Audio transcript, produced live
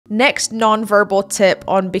Next nonverbal tip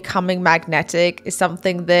on becoming magnetic is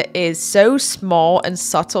something that is so small and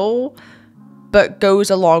subtle, but goes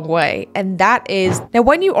a long way. And that is, now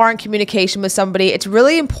when you are in communication with somebody, it's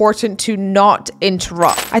really important to not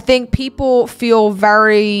interrupt. I think people feel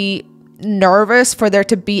very nervous for there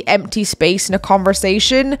to be empty space in a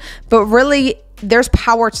conversation, but really there's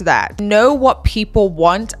power to that. Know what people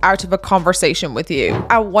want out of a conversation with you.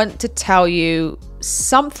 I want to tell you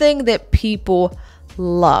something that people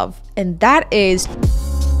love, and that is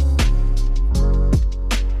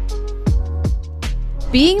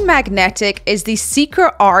being magnetic is the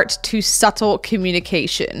secret art to subtle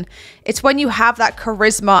communication. It's when you have that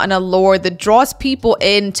charisma and allure that draws people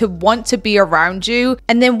in to want to be around you.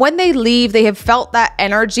 And then when they leave, they have felt that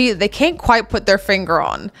energy that they can't quite put their finger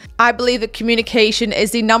on. I believe that communication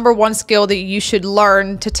is the #1 skill that you should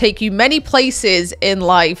learn to take you many places in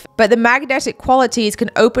life. But the magnetic qualities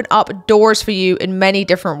can open up doors for you in many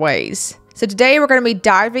different ways. So today we're going to be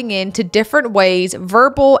diving into different ways,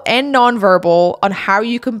 verbal and nonverbal, on how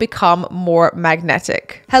you can become more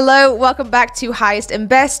magnetic. Hello, welcome back to Highest and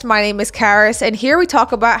Best. My name is Karis, and here we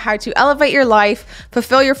talk about how to elevate your life,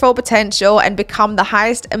 fulfill your full potential, and become the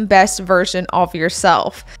highest and best version of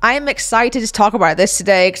yourself. I am excited to talk about this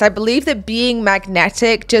today because I believe that being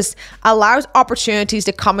magnetic just allows opportunities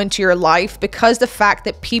to come into your life because the fact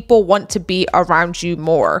that people want to be around you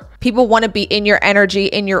more. People want to be in your energy,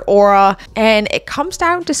 in your aura. And it comes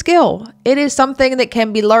down to skill. It is something that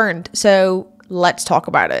can be learned. So let's talk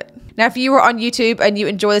about it. Now, if you are on YouTube and you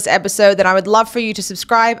enjoy this episode, then I would love for you to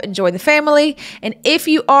subscribe and join the family. And if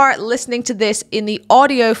you are listening to this in the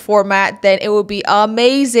audio format, then it would be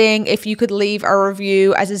amazing if you could leave a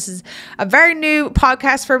review, as this is a very new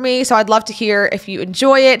podcast for me. So I'd love to hear if you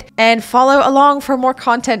enjoy it and follow along for more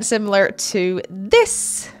content similar to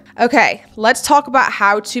this. Okay, let's talk about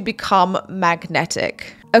how to become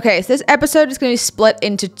magnetic. Okay, so this episode is going to be split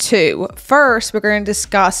into two. First, we're going to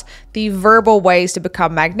discuss the verbal ways to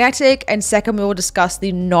become magnetic, and second, we will discuss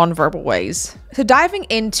the nonverbal ways. So diving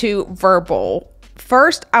into verbal,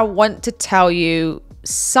 first, I want to tell you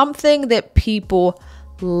something that people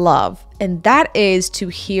love, and that is to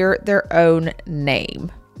hear their own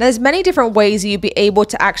name. Now, there's many different ways you'd be able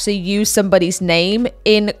to actually use somebody's name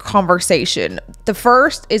in conversation. The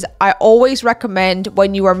first is I always recommend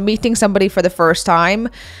when you are meeting somebody for the first time,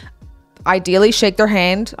 ideally shake their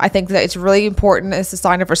hand. I think that it's really important as a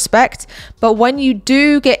sign of respect. But when you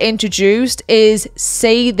do get introduced, is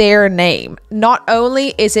say their name. Not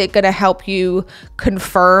only is it going to help you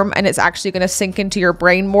confirm and it's actually going to sink into your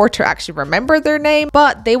brain more to actually remember their name,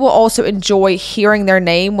 but they will also enjoy hearing their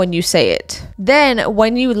name when you say it. Then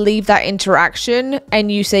when you leave that interaction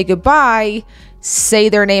and you say goodbye, say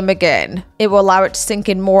their name again. It will allow it to sink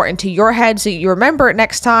in more into your head so you remember it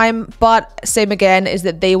next time, but same again is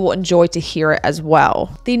that they will enjoy to hear it as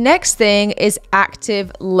well. The next thing is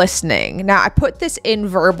active listening. Now, I put this in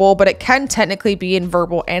verbal, but it can technically be in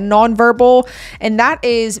verbal and nonverbal, and that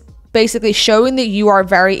is basically showing that you are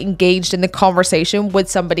very engaged in the conversation with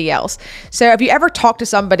somebody else. So have you ever talked to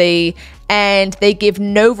somebody and they give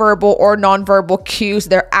no verbal or nonverbal cues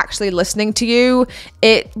they're actually listening to you?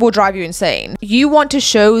 It will drive you insane. You want to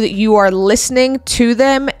show that you are listening to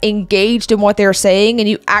them, engaged in what they're saying, and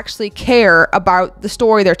you actually care about the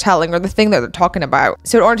story they're telling or the thing that they're talking about.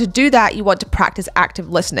 So in order to do that, you want to practice active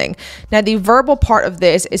listening. Now, the verbal part of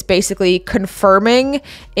this is basically confirming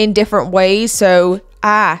in different ways. So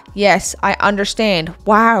yes, I understand.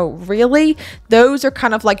 Wow, really? Those are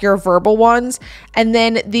kind of like your verbal ones. And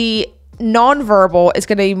then the nonverbal is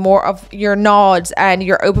going to be more of your nods and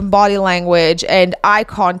your open body language and eye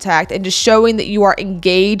contact and just showing that you are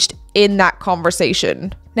engaged in that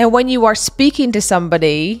conversation. Now, when you are speaking to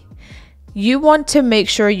somebody, you want to make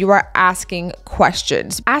sure you are asking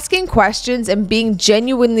questions. Asking questions and being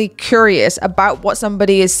genuinely curious about what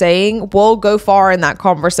somebody is saying will go far in that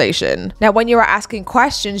conversation. Now, when you are asking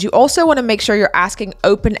questions, you also want to make sure you're asking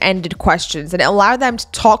open-ended questions and allow them to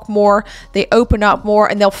talk more, they open up more,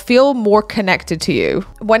 and they'll feel more connected to you.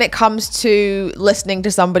 When it comes to listening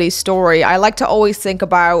to somebody's story, I like to always think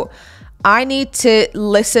about, I need to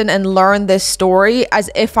listen and learn this story as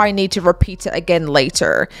if I need to repeat it again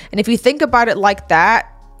later. And if you think about it like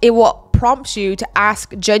that, it will prompt you to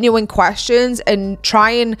ask genuine questions and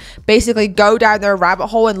try and basically go down their rabbit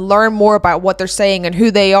hole and learn more about what they're saying and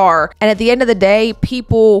who they are. And at the end of the day,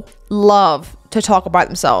 people love to talk about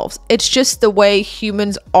themselves. It's just the way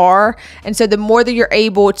humans are. And so the more that you're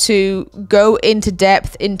able to go into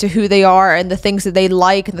depth into who they are and the things that they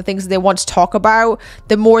like and the things that they want to talk about,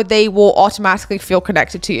 the more they will automatically feel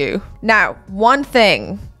connected to you. Now, one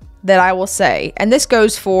thing that I will say, and this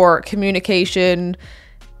goes for communication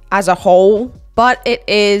as a whole, but it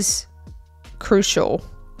is crucial.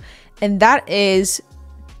 And that is,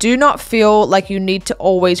 do not feel like you need to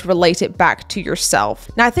always relate it back to yourself.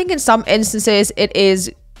 Now, I think in some instances it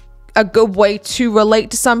is a good way to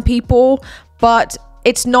relate to some people, but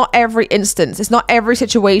it's not every instance. It's not every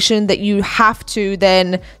situation that you have to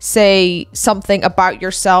then say something about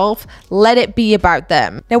yourself. Let it be about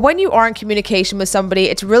them. Now, when you are in communication with somebody,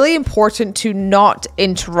 it's really important to not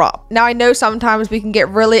interrupt. Now, I know sometimes we can get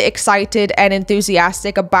really excited and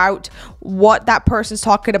enthusiastic about what that person's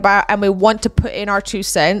talking about, and we want to put in our 2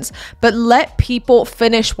 cents, but let people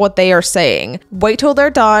finish what they are saying. Wait till they're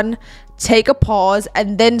done. Take a pause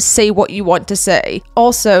and then say what you want to say.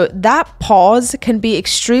 Also, that pause can be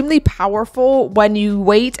extremely powerful when you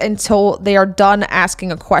wait until they are done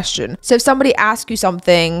asking a question. So if somebody asks you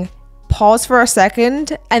something, pause for a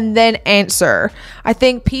second and then answer. I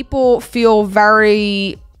think people feel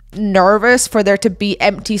very nervous for there to be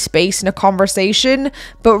empty space in a conversation,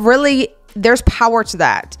 but really there's power to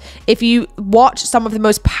that. If you watch some of the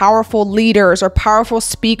most powerful leaders or powerful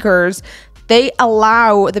speakers, they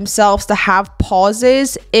allow themselves to have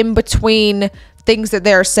pauses in between things that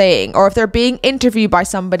they're saying. Or if they're being interviewed by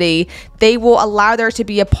somebody, they will allow there to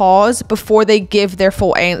be a pause before they give their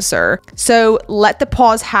full answer. So let the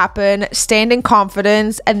pause happen, stand in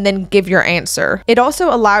confidence, and then give your answer. It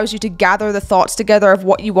also allows you to gather the thoughts together of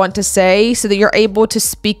what you want to say so that you're able to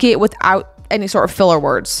speak it without any sort of filler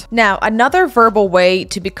words. Now, another verbal way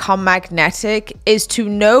to become magnetic is to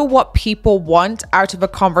know what people want out of a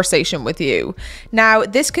conversation with you. Now,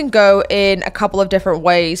 this can go in a couple of different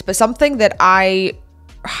ways, but something that I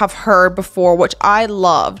have heard before, which I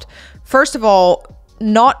loved. First of all,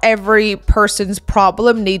 not every person's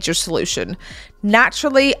problem needs your solution.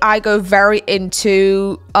 Naturally, I go very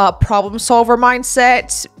into a problem solver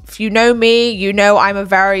mindset. If you know me, you know I'm a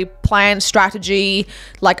very planned strategy.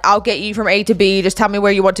 Like, I'll get you from A to B. Just tell me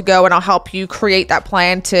where you want to go and I'll help you create that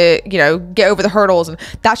plan to, you know, get over the hurdles. And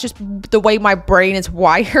that's just the way my brain is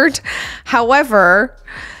wired. However,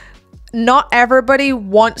 not everybody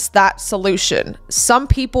wants that solution. Some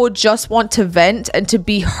people just want to vent and to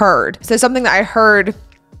be heard. So something that I heard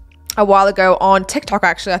a while ago on TikTok,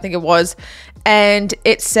 actually, I think it was, and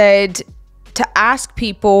it said to ask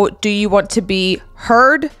people, do you want to be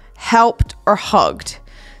heard, helped, or hugged?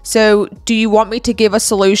 So do you want me to give a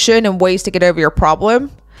solution and ways to get over your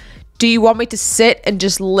problem? Do you want me to sit and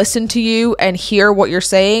just listen to you and hear what you're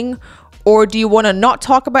saying? Or do you want to not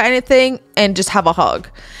talk about anything and just have a hug?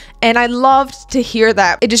 And I loved to hear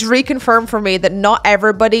that. It just reconfirmed for me that not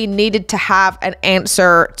everybody needed to have an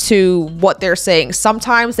answer to what they're saying.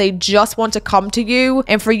 Sometimes they just want to come to you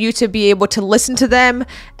and for you to be able to listen to them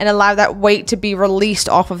and allow that weight to be released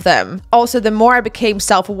off of them. Also, the more I became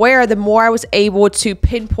self-aware, the more I was able to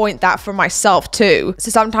pinpoint that for myself too.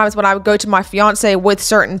 So sometimes when I would go to my fiance with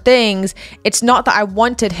certain things, it's not that I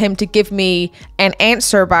wanted him to give me an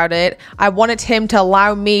answer about it. I wanted him to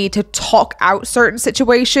allow me to talk out certain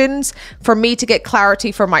situations for me to get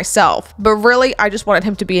clarity for myself. But really, I just wanted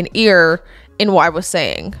him to be an ear in what I was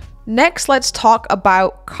saying. Next, let's talk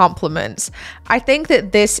about compliments. I think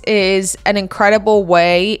that this is an incredible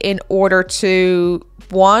way in order to,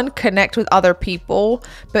 one, connect with other people,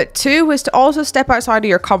 but two, is to also step outside of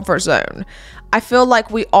your comfort zone. I feel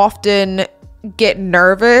like we often get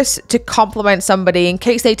nervous to compliment somebody in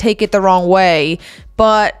case they take it the wrong way.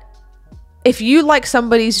 But if you like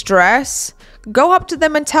somebody's dress, go up to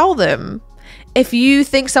them and tell them. If you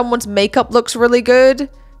think someone's makeup looks really good,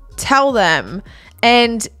 tell them.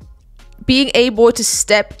 And being able to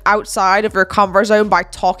step outside of your comfort zone by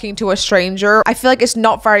talking to a stranger, I feel like it's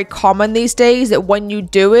not very common these days that when you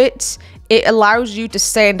do it, it allows you to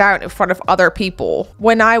stand out in front of other people.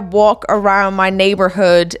 When I walk around my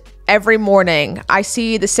neighborhood every morning, I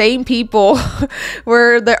see the same people.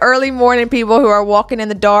 We're the early morning people who are walking in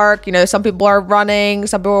the dark. You know, some people are running,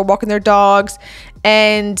 some people are walking their dogs.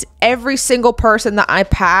 And every single person that I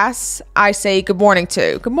pass, I say good morning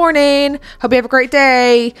to. Good morning. Hope you have a great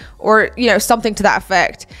day. Or, you know, something to that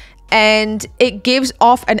effect. And it gives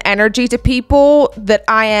off an energy to people that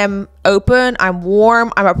I am open, I'm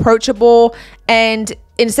warm, I'm approachable. And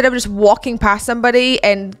instead of just walking past somebody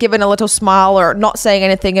and giving a little smile or not saying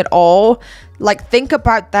anything at all, like, think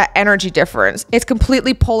about that energy difference. It's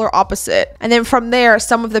completely polar opposite. And then from there,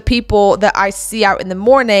 some of the people that I see out in the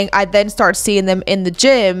morning, I then start seeing them in the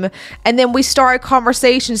gym. And then we started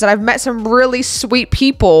conversations, and I've met some really sweet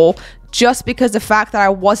people just because the fact that I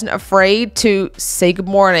wasn't afraid to say good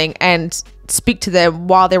morning and speak to them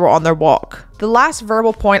while they were on their walk. The last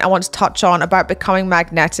verbal point I want to touch on about becoming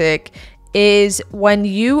magnetic is when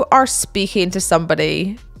you are speaking to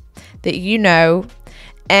somebody that you know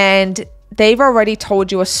and they've already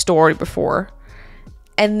told you a story before.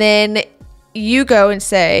 And then you go and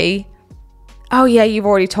say, oh yeah, you've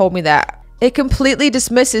already told me that. It completely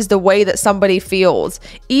dismisses the way that somebody feels.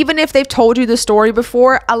 Even if they've told you the story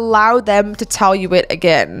before, allow them to tell you it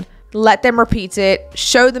again. Let them repeat it,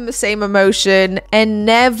 show them the same emotion, and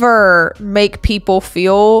never make people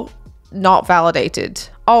feel not validated.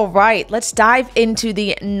 All right, let's dive into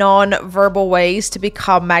the non-verbal ways to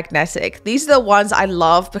become magnetic. These are the ones I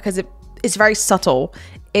love because it's very subtle.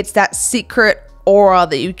 It's that secret aura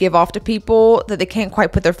that you give off to people that they can't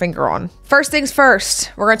quite put their finger on. First things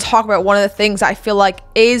first, we're going to talk about one of the things I feel like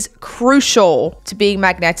is crucial to being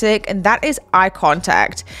magnetic, and that is eye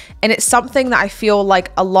contact. And it's something that I feel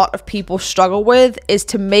like a lot of people struggle with, is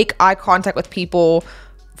to make eye contact with people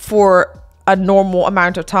for a normal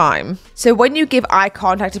amount of time. So when you give eye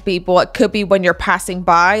contact to people, it could be when you're passing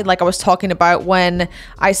by, like I was talking about. When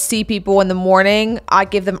I see people in the morning, I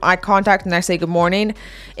give them eye contact and I say good morning.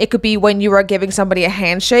 It could be when you are giving somebody a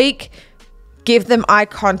handshake, give them eye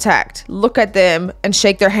contact, look at them and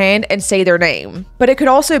shake their hand and say their name. But it could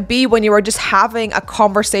also be when you are just having a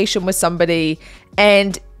conversation with somebody,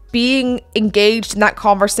 and being engaged in that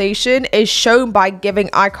conversation is shown by giving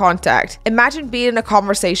eye contact. Imagine being in a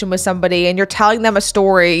conversation with somebody and you're telling them a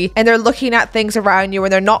story and they're looking at things around you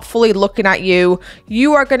and they're not fully looking at you.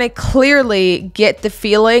 You are going to clearly get the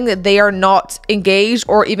feeling that they are not engaged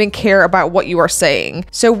or even care about what you are saying.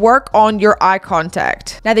 So work on your eye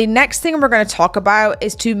contact. Now, the next thing we're going to talk about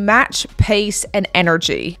is to match pace and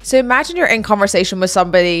energy. So imagine you're in conversation with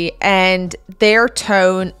somebody and their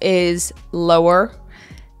tone is lower.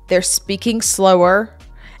 They're speaking slower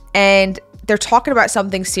and they're talking about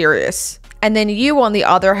something serious. And then you, on the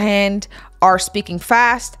other hand, are speaking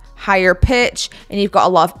fast, higher pitch, and you've got a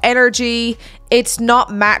lot of energy. It's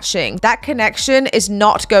not matching. That connection is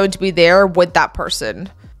not going to be there with that person.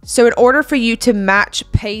 So in order for you to match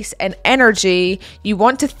pace and energy, you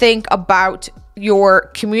want to think about your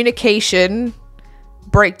communication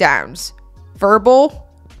breakdowns: verbal,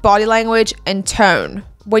 body language, and tone.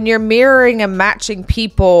 When you're mirroring and matching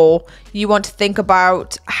people, you want to think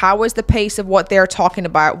about, how is the pace of what they're talking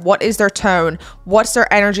about? What is their tone? What's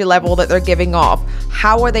their energy level that they're giving off?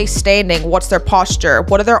 How are they standing? What's their posture?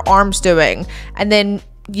 What are their arms doing? And then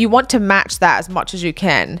you want to match that as much as you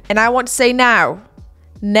can. And I want to say now,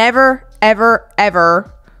 never, ever,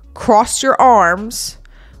 ever cross your arms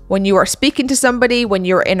when you are speaking to somebody, when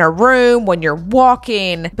you're in a room, when you're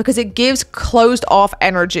walking, because it gives closed off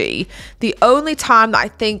energy. The only time that I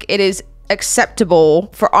think it is acceptable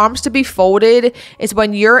for arms to be folded is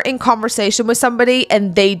when you're in conversation with somebody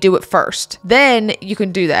and they do it first. Then you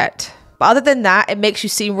can do that. But other than that, it makes you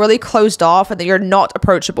seem really closed off and that you're not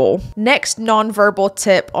approachable. Next nonverbal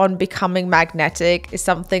tip on becoming magnetic is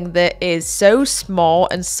something that is so small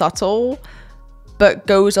and subtle, but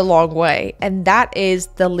goes a long way. And that is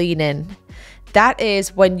the lean in. That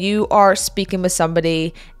is when you are speaking with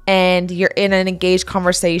somebody and you're in an engaged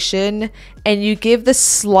conversation and you give the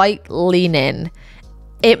slight lean in.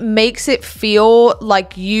 It makes it feel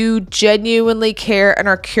like you genuinely care and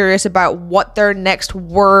are curious about what their next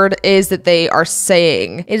word is that they are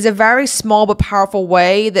saying. It is a very small but powerful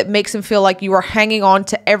way that makes them feel like you are hanging on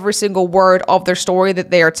to every single word of their story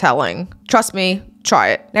that they are telling. Trust me, try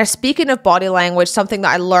it. Now, speaking of body language, something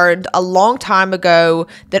that I learned a long time ago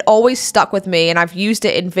that always stuck with me, and I've used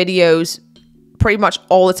it in videos pretty much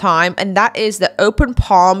all the time, and that is the open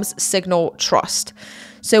palms signal trust.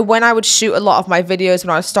 So when I would shoot a lot of my videos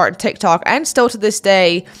when I was starting TikTok, and still to this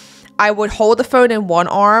day, I would hold the phone in one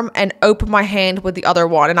arm and open my hand with the other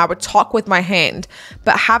one, and I would talk with my hand.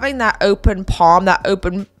 But having that open palm, that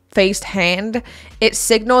open faced hand, it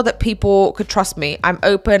signaled that people could trust me. I'm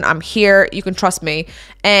open, I'm here, you can trust me.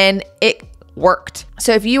 And it worked.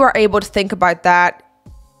 So if you are able to think about that,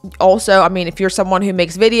 also, I mean, if you're someone who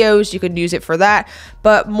makes videos, you can use it for that.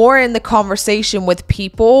 But more in the conversation with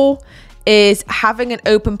people is having an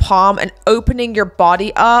open palm and opening your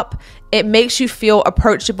body up. It makes you feel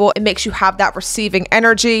approachable. It makes you have that receiving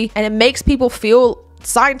energy, and it makes people feel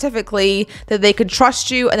scientifically that they can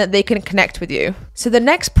trust you and that they can connect with you. So the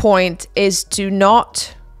next point is do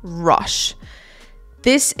not rush.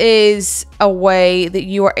 This is a way that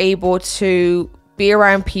you are able to be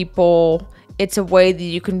around people. It's a way that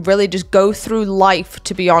you can really just go through life,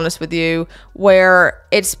 to be honest with you, where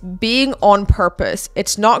it's being on purpose.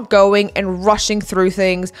 It's not going and rushing through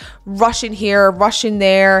things, rushing here, rushing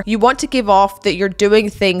there. You want to give off that you're doing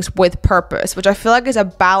things with purpose, which I feel like is a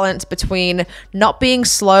balance between not being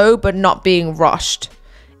slow, but not being rushed.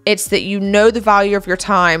 It's that you know the value of your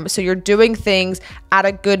time, so you're doing things at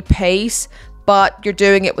a good pace, but you're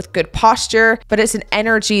doing it with good posture, but it's an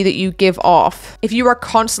energy that you give off. If you are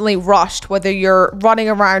constantly rushed, whether you're running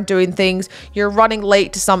around doing things, you're running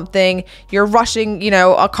late to something, you're rushing,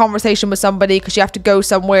 a conversation with somebody because you have to go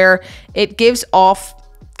somewhere, it gives off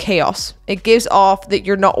chaos. It gives off that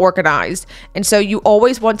you're not organized. And so you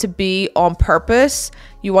always want to be on purpose.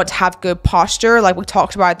 You want to have good posture, like we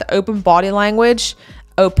talked about, the open body language,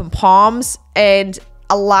 open palms, and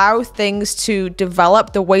allow things to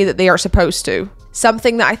develop the way that they are supposed to.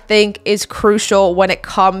 Something that I think is crucial when it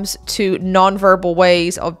comes to nonverbal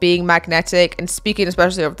ways of being magnetic, and speaking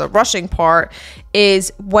especially of the rushing part,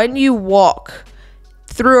 is when you walk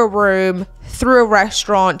through a room, through a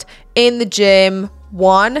restaurant, in the gym,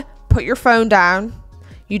 one, put your phone down.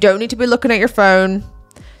 You don't need to be looking at your phone.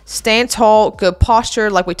 Stand tall, good posture,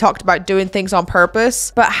 like we talked about, doing things on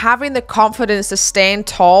purpose, but having the confidence to stand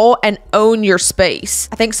tall and own your space.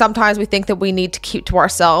 I think sometimes we think that we need to keep to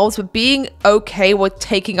ourselves, but being okay with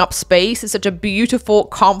taking up space is such a beautiful,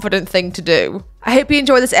 confident thing to do. I hope you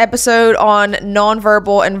enjoyed this episode on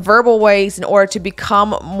nonverbal and verbal ways in order to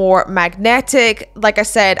become more magnetic. Like I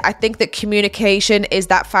said, I think that communication is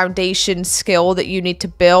that foundation skill that you need to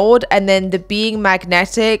build. And then the being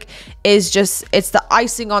magnetic is just, it's the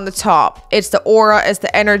icing on the top. It's the aura, it's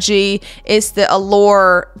the energy, it's the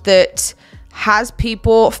allure that has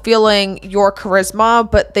people feeling your charisma,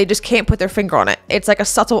 but they just can't put their finger on it. It's like a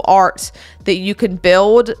subtle art that you can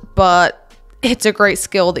build, but it's a great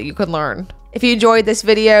skill that you can learn. If you enjoyed this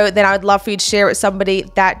video, then I would love for you to share it with somebody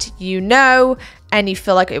that you know and you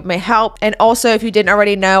feel like it may help. And also, if you didn't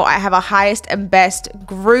already know, I have a highest and best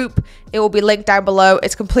group. It will be linked down below.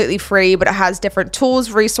 It's completely free, but it has different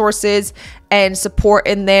tools, resources, and support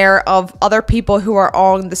in there of other people who are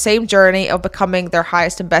on the same journey of becoming their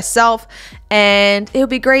highest and best self. And it would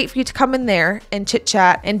be great for you to come in there and chit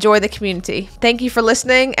chat, enjoy the community. Thank you for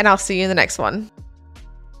listening, and I'll see you in the next one.